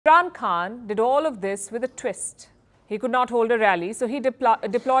Imran Khan did all of this with a twist. He could not hold a rally, so he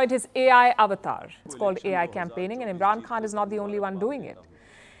deployed his AI avatar. It's called AI campaigning, and Imran Khan is not the only one doing it.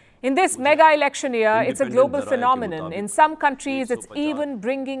 In this mega election year, it's a global phenomenon. In some countries, it's even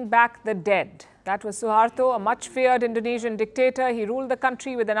bringing back the dead. That was Suharto, a much feared Indonesian dictator. He ruled the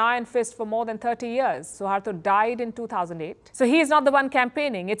country with an iron fist for more than 30 years. Suharto died in 2008. So he is not the one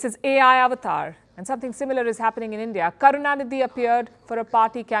campaigning, it's his AI avatar. And something similar is happening in India. Karunanidhi appeared for a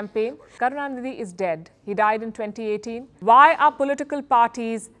party campaign. Karunanidhi is dead. He died in 2018. Why are political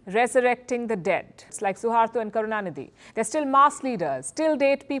parties resurrecting the dead? It's like Suharto and Karunanidhi. They're still mass leaders. Till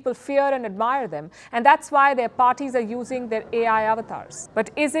date, people fear and admire them. And that's why their parties are using their AI avatars.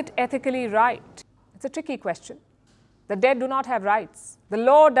 But is it ethically right? It's a tricky question. The dead do not have rights. The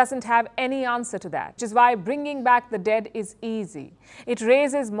law doesn't have any answer to that, which is why bringing back the dead is easy. It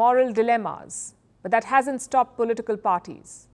raises moral dilemmas. But that hasn't stopped political parties.